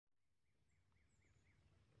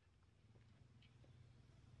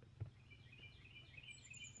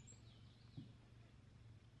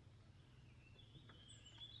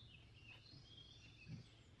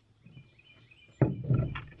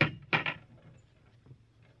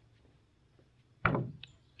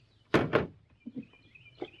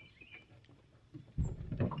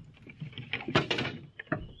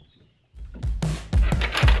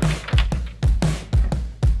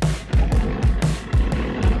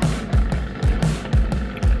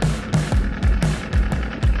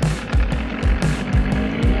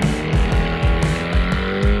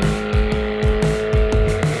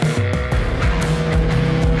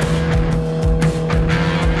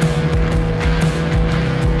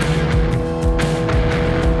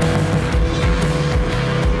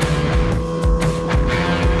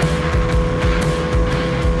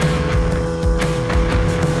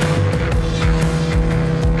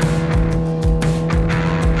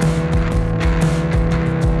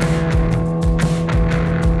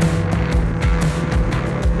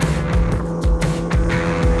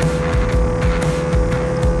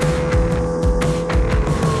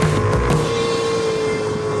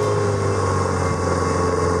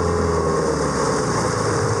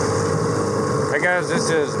guys, this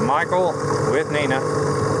is Michael with Nina.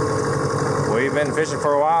 We've been fishing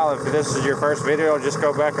for a while. If this is your first video, just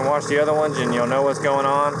go back and watch the other ones and you'll know what's going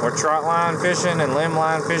on. We're trot line fishing and limb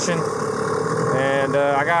line fishing. And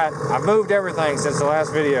I've moved everything since the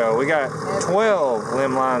last video. We got 12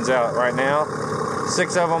 limb lines out right now.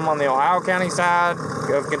 6 of them on the Ohio County side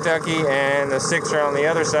of Kentucky, and the 6 are on the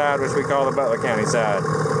other side, which we call the Butler County side.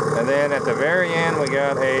 And then at the very end, we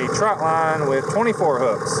got a trot line with 24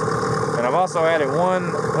 hooks. And I've also added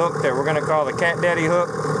one hook that we're going to call the Cat Daddy hook.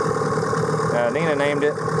 Nina named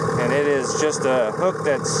it, and it is just a hook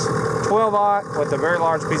that's 12-aught with a very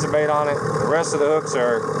large piece of bait on it. The rest of the hooks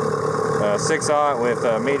are 6-aught with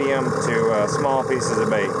medium to small pieces of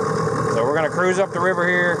bait. So we're going to cruise up the river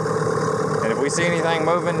here, and if we see anything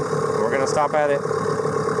moving, we're going to stop at it,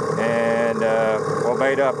 and we'll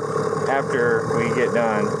bait up after we get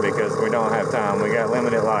done because we don't have time. We got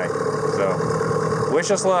limited light. So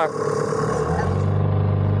wish us luck.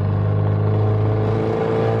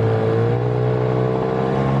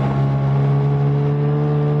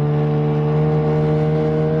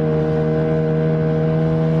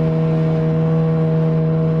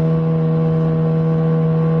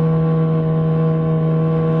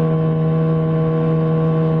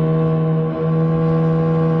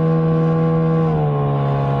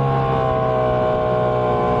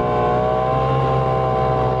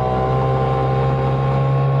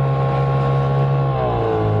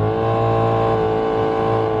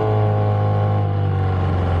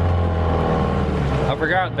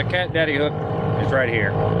 The Cat Daddy hook is right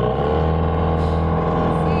here.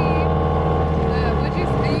 See,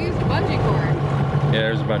 you used a bungee cord. Yeah,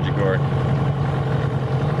 there's a bungee cord.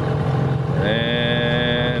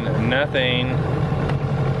 And nothing.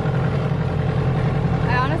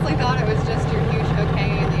 I honestly thought it was just your huge hook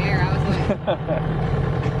hanging in the air. I was like,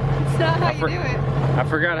 it's not how you do it. I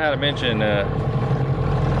forgot how to mention,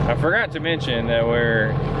 I forgot to mention that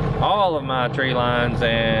all of my tree lines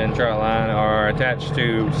and trot line are attached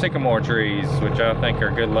to sycamore trees, which I think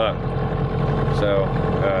are good luck. So,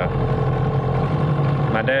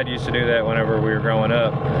 my dad used to do that whenever we were growing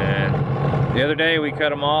up. And the other day we cut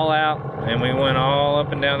them all out and we went all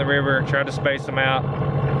up and down the river, tried to space them out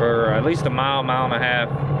for at least a mile, mile and a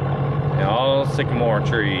half. And all sycamore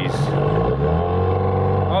trees.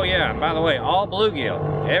 Oh yeah, and by the way, all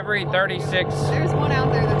bluegill. Every 36. There's one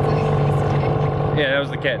out there that's like, yeah, that was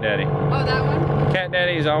the Cat Daddy. oh, that one? Cat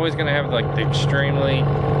Daddy is always going to have like the extremely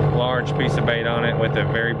large piece of bait on it with a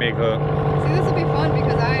very big hook. See, this will be fun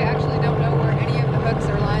because I actually don't know where any of the hooks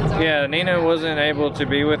or lines are. Yeah, Nina wasn't able to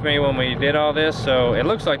be with me when we did all this, so it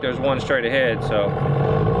looks like there's one straight ahead, so.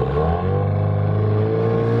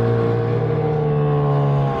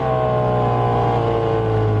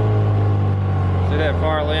 See that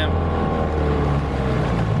far limb?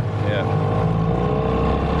 Yeah.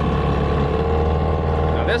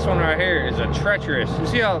 This one right here is a treacherous. You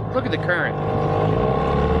see how, look at the current.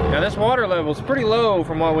 Now this water level is pretty low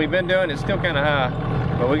from what we've been doing. It's still kind of high,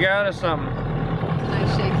 but we got us something.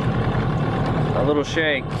 Nice shake. A little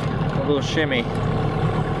shake, a little shimmy.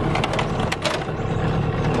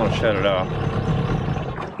 I'm gonna shut it off.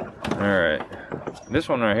 All right, this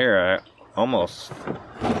one right here, I almost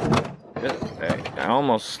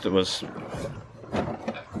was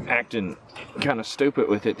acting kind of stupid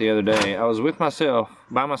with it the other day. I was with myself.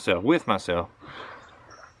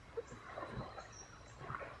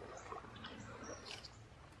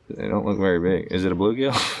 They don't look very big. Is it a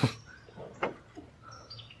bluegill?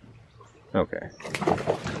 Okay.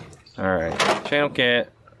 Alright. Channel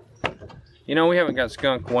cat. You know, we haven't got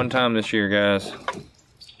skunk one time this year, guys.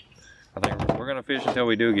 I think we're gonna fish until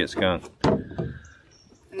we do get skunk.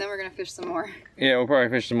 And then we're gonna fish some more. Yeah, we'll probably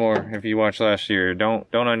fish some more. If you watched last year, don't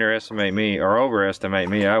underestimate me or overestimate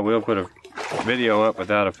me. I will put a video up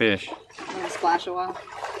without a fish. I'm gonna splash a while.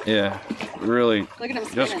 Yeah, really. Look at him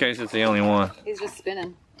spinning. Just in case it's the only one. He's just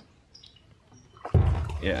spinning.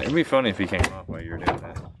 Yeah, it'd be funny if he came off while you were doing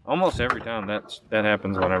that. Almost every time that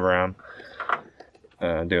happens whenever I'm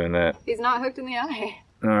doing that. He's not hooked in the eye.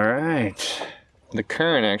 All right. The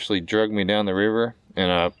current actually dragged me down the river,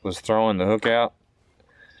 and I was throwing the hook out,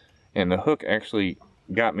 and the hook actually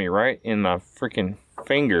got me right in my freaking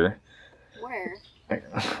finger. Where?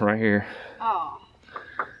 Right here. Oh.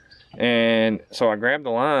 And so I grabbed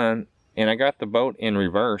the line, and I got the boat in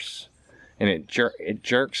reverse, and it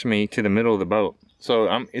jerks me to the middle of the boat.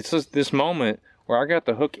 So it's just this moment where I got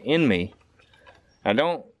the hook in me. I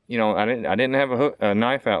didn't have a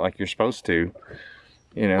knife out like you're supposed to,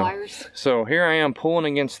 you know. Pliers. So here I am pulling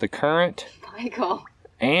against the current Michael.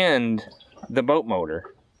 and the boat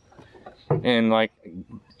motor, and like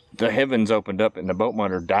the heavens opened up and the boat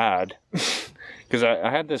motor died. Because I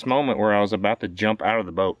had this moment where I was about to jump out of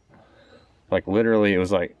the boat. Like literally, it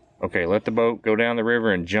was like, okay, let the boat go down the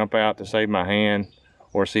river and jump out to save my hand,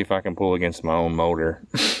 or see if I can pull against my own motor.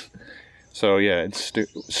 So yeah, it's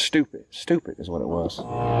stupid is what it was. You're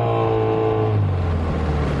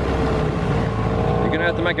gonna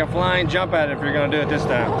have to make a flying jump at it if you're gonna do it this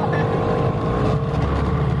time.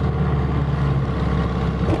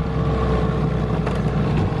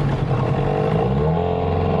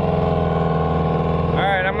 All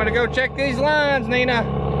right, I'm gonna go check these lines,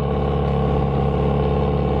 Nina.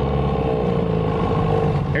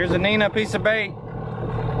 Here's a Nina piece of bait.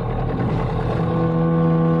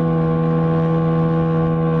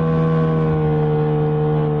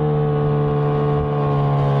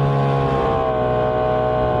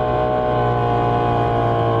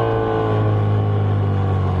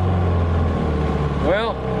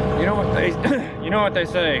 You know what they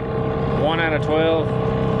say, 1 out of 12,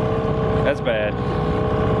 that's bad.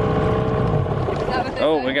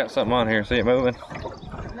 Oh, we got something on here, see it moving?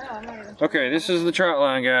 No, I'm not even. Okay, this is the trot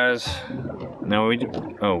line, guys. Now we do,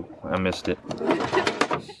 oh, I missed it.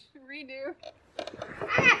 Redo.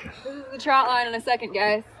 This is the trot line in a second,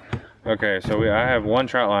 guys. Okay, so I have one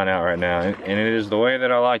trot line out right now, and it is the way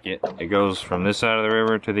that I like it. It goes from this side of the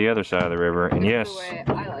river to the other side of the river, and This yes, is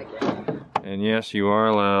the way I like it. and yes, you are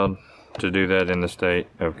allowed to do that in the state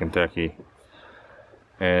of Kentucky.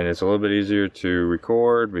 And it's a little bit easier to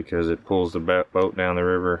record because it pulls the boat down the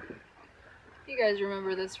river. You guys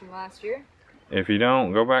remember this from last year? If you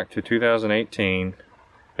don't, go back to 2018,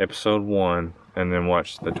 episode 1, and then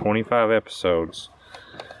watch the 25 episodes,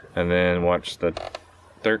 and then watch the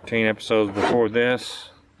 13 episodes before this,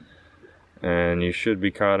 and you should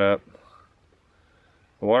be caught up.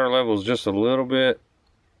 The water level is just a little bit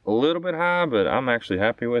high, but I'm actually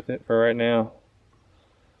happy with it for right now,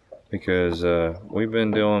 because we've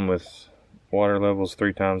been dealing with water levels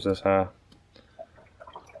 3 times this high.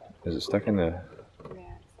 Is it stuck in the...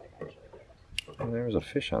 Yeah, it's like actually. Oh, there was a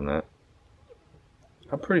fish on that.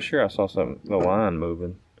 I'm pretty sure I saw the line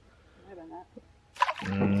moving. Might have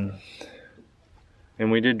been that.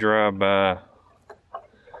 And we did drive by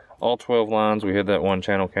all 12 lines. We had that one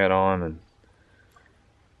channel cat on, and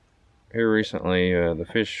here recently the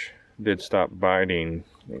fish did stop biting.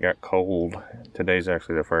 It got cold. Today's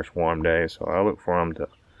actually the first warm day, so I look for them to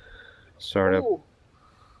start up.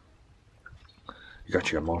 You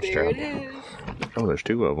got you a monster. There it is. Oh, there's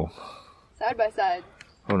 2 of them. Side by side.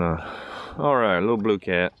 Hold on. All right, little blue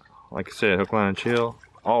cat. Like I said, hook, line, and chill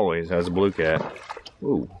always has a blue cat.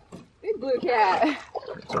 Ooh. Big blue cat.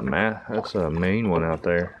 That's a mean one out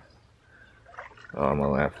there. Oh, I'm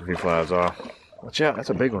gonna laugh if he flies off. Watch out,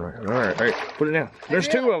 that's a big one. All right, put it down. There's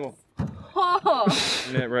 2 of them. Oh.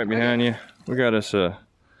 Net right behind you. We got us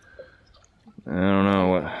I don't know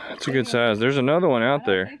what. It's a good size. There's another one out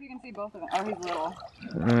there. See if you can see both of them. Oh, he's little.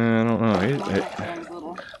 I don't know. He's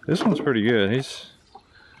little. This one's pretty good. He's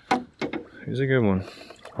a good one.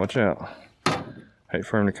 Watch out. Hate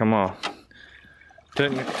for him to come off.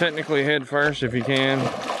 Technically head first if you can.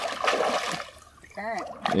 Current.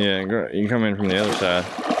 Yeah, you can come in from the other side.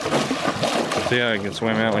 See how you can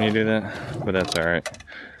swim out when you do that? But that's alright.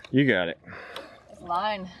 You got it. This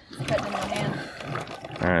line is cutting in my hand.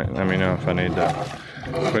 Alright, let me know if I need to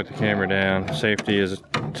put the camera down.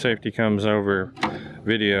 Safety comes over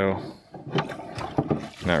video.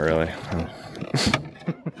 Not really.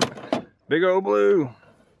 Big old blue.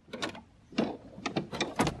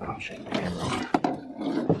 Oh shit, the camera.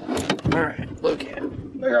 Alright, blue cat.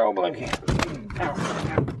 Big old blue cat.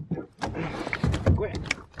 Quit.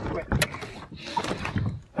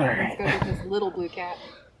 Alright. Let's go get this little blue cat.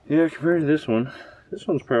 Yeah, compared to this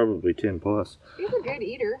one's probably 10 plus. He's a good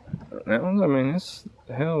eater. That one's, I mean, it's,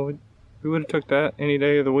 hell, we would have took that any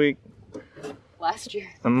day of the week. Last year.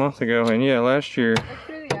 A month ago, and yeah, last year. Look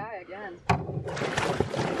through the eye again.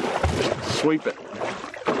 Sweep it.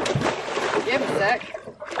 Give him a sec.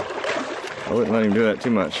 I wouldn't let him do that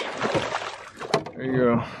too much. There you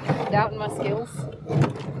go. Doubting my skills.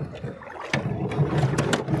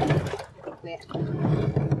 Yeah.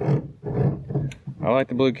 I like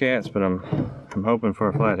the blue cats, but I'm hoping for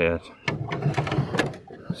a flathead.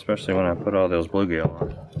 Especially when I put all those bluegill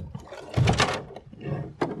on.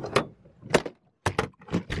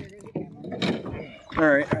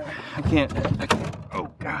 Alright, I can't, oh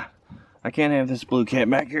God. I can't have this blue cat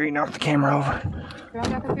back here. He knocked the camera over. Throw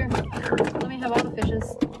him back up here. Let me have all the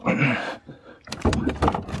fishes.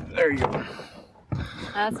 There you go.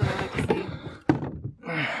 That's what I like to see.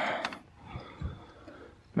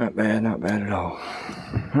 Not bad at all.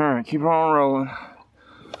 Alright, keep on rolling.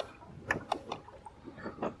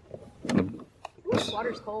 Ooh,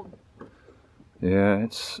 water's cold. Yeah,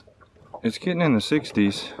 it's getting in the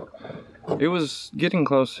 60s. It was getting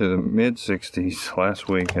close to the mid 60s last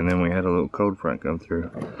week, and then we had a little cold front come through.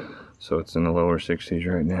 So it's in the lower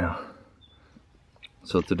 60s right now.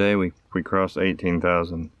 So today we crossed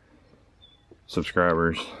 18,000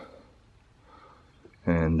 subscribers.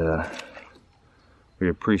 And we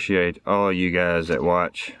appreciate all you guys that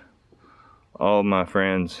watch. All my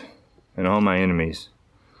friends and all my enemies.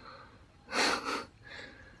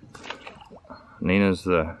 Nina's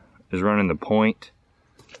is running the point,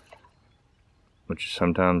 which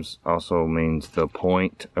sometimes also means the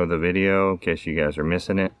point of the video, in case you guys are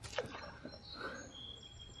missing it.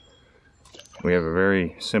 We have a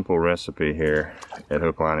very simple recipe here at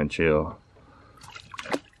Hooklinechill.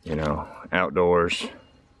 You know, outdoors,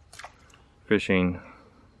 fishing,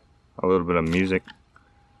 a little bit of music,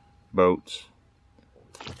 boats,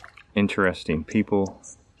 interesting people,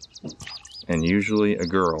 and usually a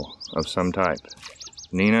girl of some type.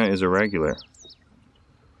 Nina is a regular.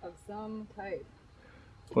 Of some type.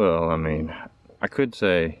 Well, I mean, I could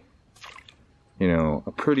say, you know,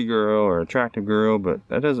 a pretty girl or attractive girl, but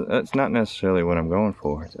that's not necessarily what I'm going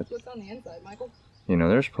for. What's on the inside, Michael? You know,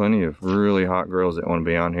 there's plenty of really hot girls that want to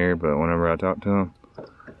be on here, but whenever I talk to them,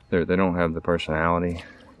 they don't have the personality.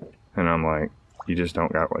 And I'm like, you just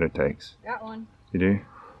don't got what it takes. Got one. You do?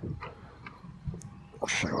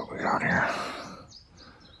 Let's see what we got here.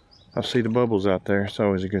 I see the bubbles out there. It's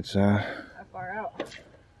always a good sign. How far out?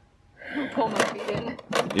 I'll pull my feet in.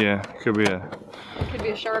 Yeah, could be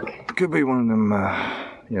a shark. Could be one of them,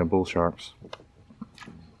 yeah, bull sharks.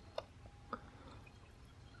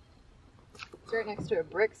 It's right next to a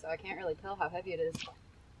brick, so I can't really tell how heavy it is.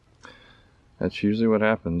 That's usually what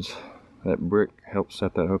happens. That brick helps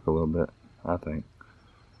set that hook a little bit, I think.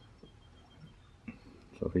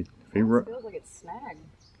 So if he feels like it's snagged.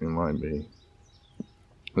 It might be.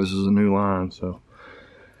 This is a new line, so.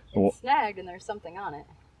 It's snagged and there's something on it.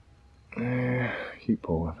 Keep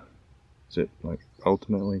pulling. Is it like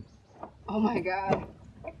ultimately? Oh my god.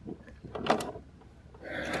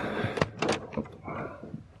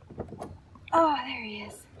 Oh, there he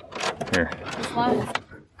is. Here. This line is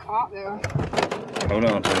caught though. Hold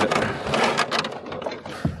on to it.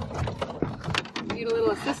 Need a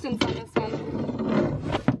little assistance on this one.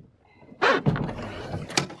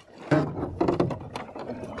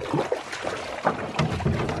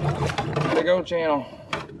 There go, channel.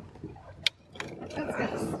 That's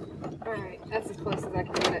good. Alright, that's as close as I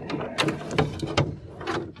can get it.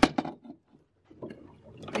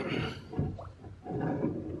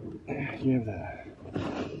 You have that.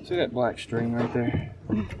 See that black string right there?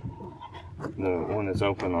 The one that's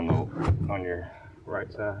open on your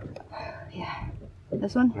right side? Yeah.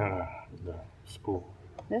 This one? No, the spool.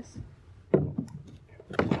 This?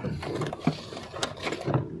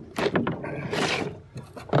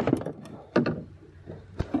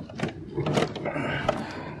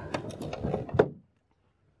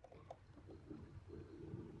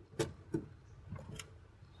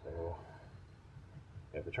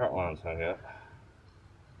 If the trot line's hung up,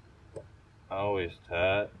 I always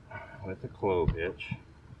tie it with a clove hitch,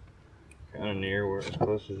 kind of near where as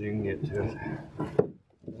close as you can get to it.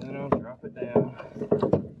 Then I'll drop it down.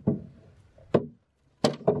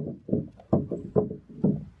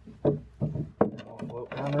 I'll float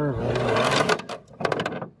down the river.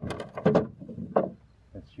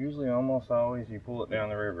 It's usually almost always you pull it down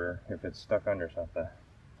the river if it's stuck under something.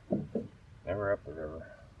 Never up the river.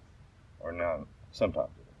 Or not. Sometimes.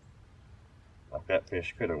 Like that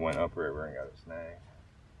fish could have went upriver and got it snagged.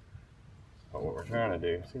 But what we're trying to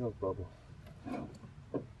do, see those bubbles,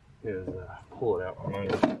 is pull it out from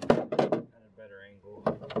under at a better angle.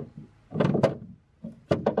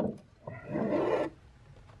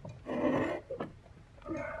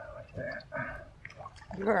 Like that.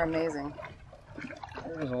 You are amazing.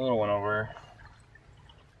 There's a little one over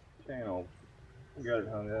there. Channel. We got it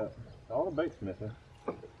hung up. All the bait's missing.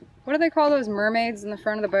 What do they call those mermaids in the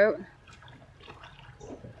front of the boat?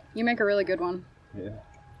 You make a really good one. Yeah.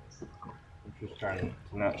 I'm just trying to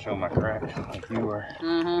not show my crack like you were.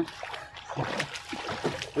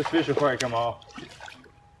 This fish will probably come off.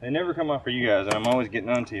 They never come off for you guys, and I'm always getting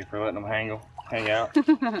onto you for letting them hang out.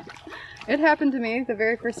 It happened to me the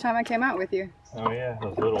very first time I came out with you. Oh yeah,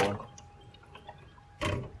 those little ones.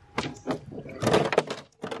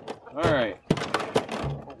 All right.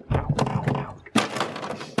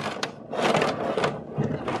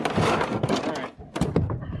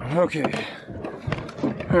 Okay.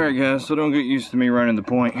 Alright guys, so don't get used to me running the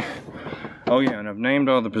point. Oh yeah, and I've named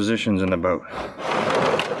all the positions in the boat.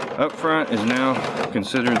 Up front is now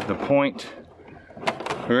considered the point.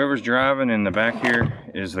 Whoever's driving in the back here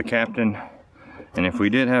is the captain. And if we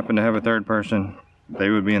did happen to have a third person, they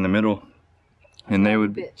would be in the middle, and they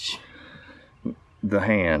would the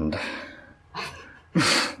hand.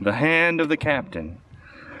 The hand of the captain.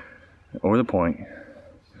 Or the point.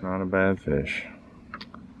 Not a bad fish.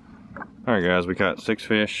 Alright guys, we caught 6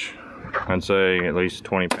 fish. I'd say at least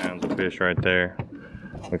 20 pounds of fish right there.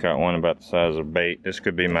 We caught one about the size of bait. This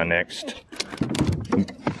could be my next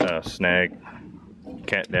snag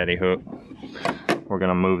cat daddy hook. We're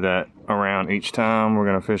gonna move that around each time. We're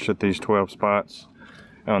gonna fish at these 12 spots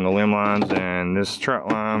on the limb lines, and this trot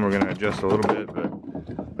line we're gonna adjust a little bit, but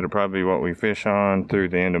it'll probably be what we fish on through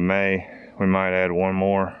the end of May. We might add one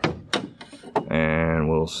more, and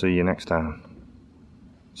we'll see you next time.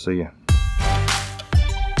 See ya.